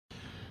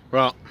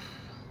Well,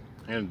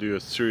 I'm going to do a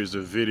series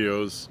of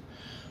videos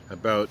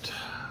about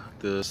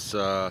this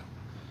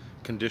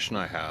condition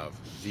I have,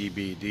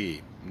 VBD.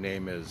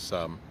 Name is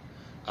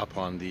up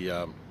on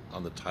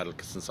the title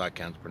since I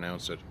can't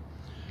pronounce it.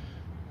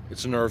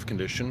 It's a nerve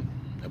condition.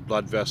 A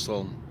blood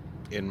vessel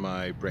in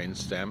my brain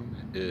stem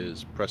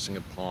is pressing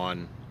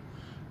upon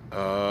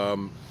a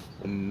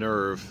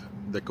nerve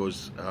that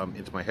goes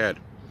into my head.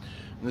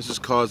 And this is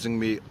causing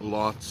me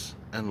lots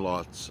and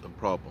lots of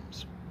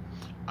problems.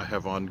 I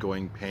have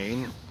ongoing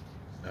pain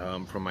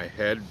from my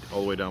head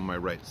all the way down my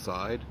right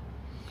side.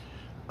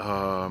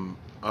 I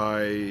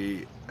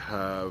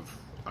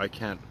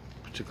can't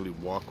particularly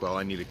walk well.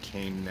 I need a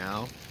cane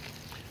now.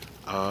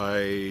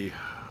 I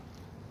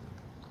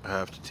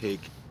have to take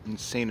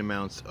insane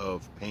amounts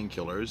of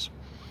painkillers,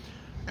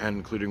 and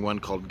including one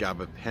called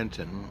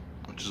gabapentin,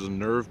 which is a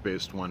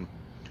nerve-based one,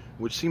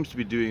 which seems to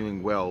be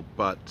doing well,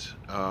 but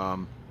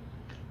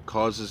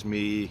causes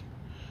me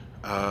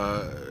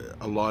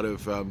a lot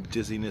of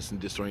dizziness and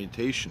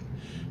disorientation.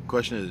 The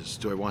question is,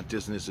 do I want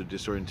dizziness or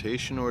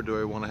disorientation, or do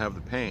I want to have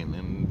the pain?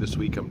 And this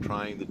week I'm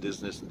trying the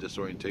dizziness and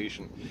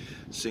disorientation,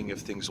 seeing if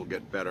things will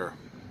get better.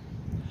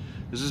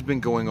 This has been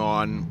going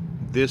on,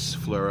 this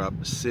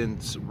flare-up,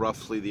 since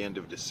roughly the end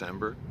of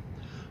December.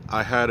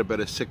 I had about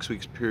a 6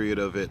 weeks period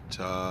of it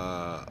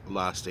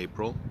last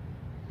April,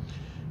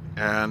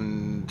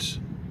 and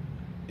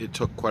it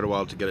took quite a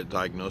while to get it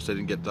diagnosed. I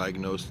didn't get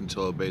diagnosed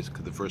until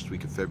basically the first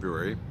week of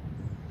February.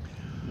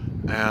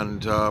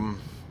 And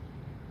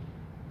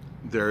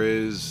there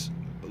is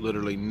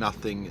literally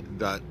nothing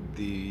that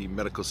the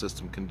medical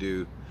system can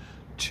do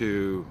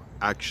to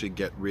actually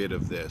get rid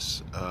of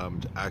this,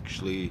 to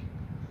actually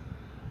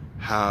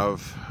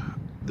have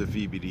the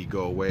VBD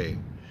go away.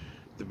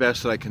 The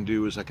best that I can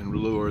do is I can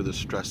lower the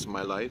stress in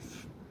my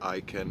life, I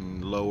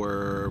can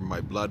lower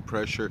my blood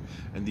pressure,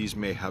 and these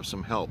may have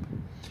some help.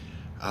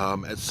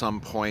 At some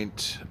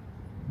point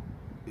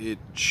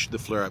the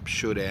flare-up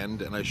should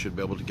end and I should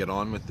be able to get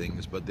on with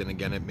things, but then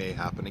again it may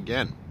happen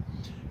again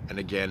and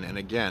again and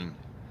again.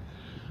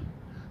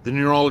 The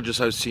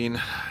neurologist I've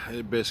seen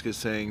basically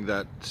saying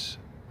that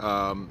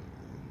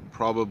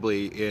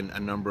probably in a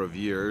number of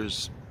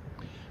years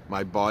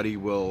my body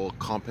will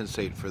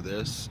compensate for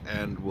this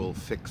and will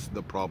fix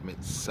the problem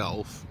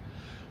itself,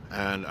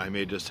 and I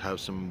may just have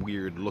some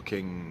weird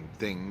looking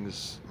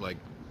things, like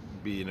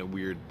be in a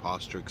weird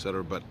posture,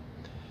 etc. But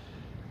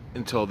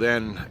until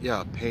then,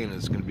 yeah, pain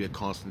is going to be a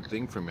constant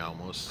thing for me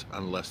almost,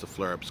 unless the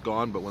flare-up's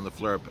gone. But when the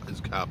flare-up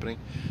is happening,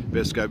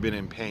 basically I've been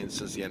in pain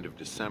since the end of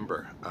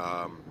December.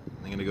 I'm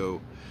going to go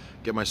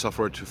get myself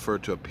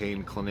referred to a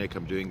pain clinic.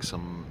 I'm doing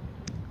some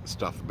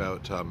stuff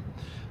about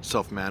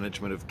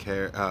self-management of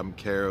care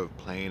of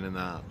pain and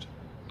that.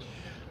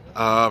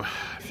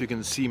 If you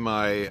can see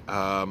my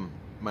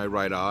my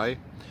right eye,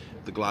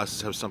 the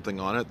glasses have something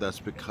on it.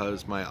 That's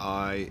because my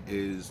eye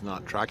is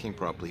not tracking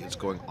properly. It's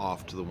going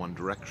off to the one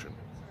direction.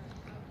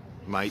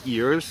 My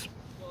ears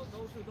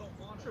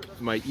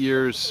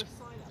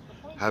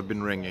have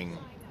been ringing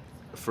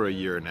for a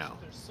year now.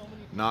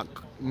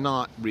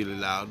 Not really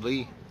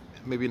loudly,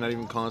 maybe not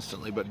even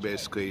constantly, but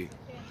basically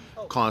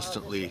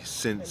constantly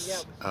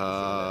since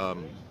the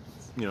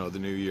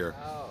new year.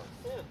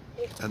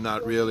 And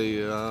that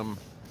really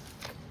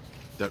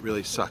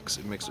sucks.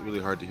 It makes it really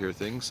hard to hear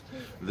things.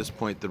 At this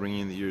point, the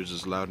ringing in the ears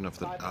is loud enough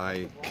that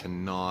I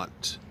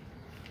cannot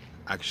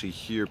actually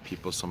hear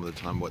people some of the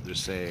time what they're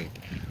saying.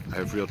 I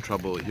have real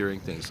trouble hearing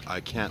things. I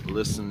can't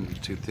listen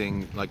to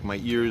things like my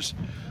ears.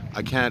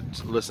 I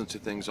can't listen to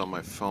things on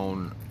my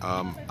phone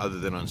other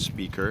than on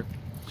speaker.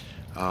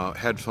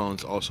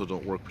 Headphones also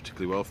don't work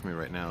particularly well for me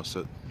right now.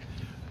 So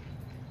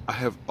I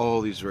have all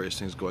these various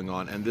things going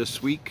on, and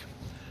this week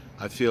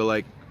I feel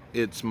like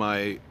it's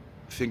my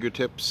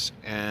fingertips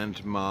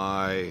and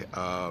my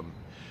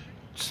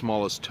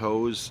smallest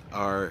toes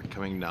are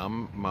coming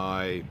numb.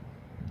 My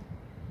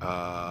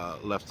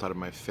left side of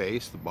my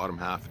face, the bottom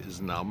half,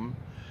 is numb,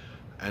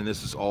 and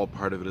this is all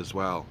part of it as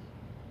well.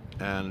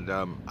 And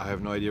I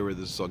have no idea where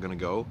this is all going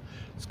to go.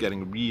 It's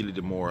getting really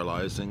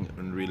demoralizing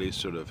and really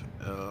sort of,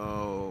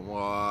 oh,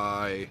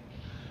 why?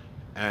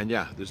 And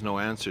yeah, there's no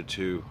answer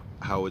to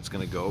how it's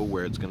going to go,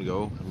 where it's going to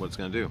go, and what it's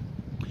going to do.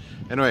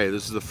 Anyway,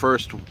 this is the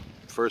first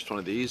one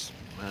of these.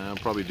 I'll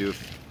probably do,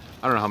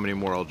 I don't know how many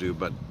more I'll do,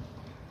 but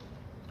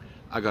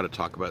I got to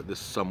talk about this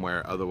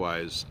somewhere,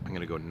 otherwise I'm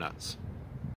going to go nuts.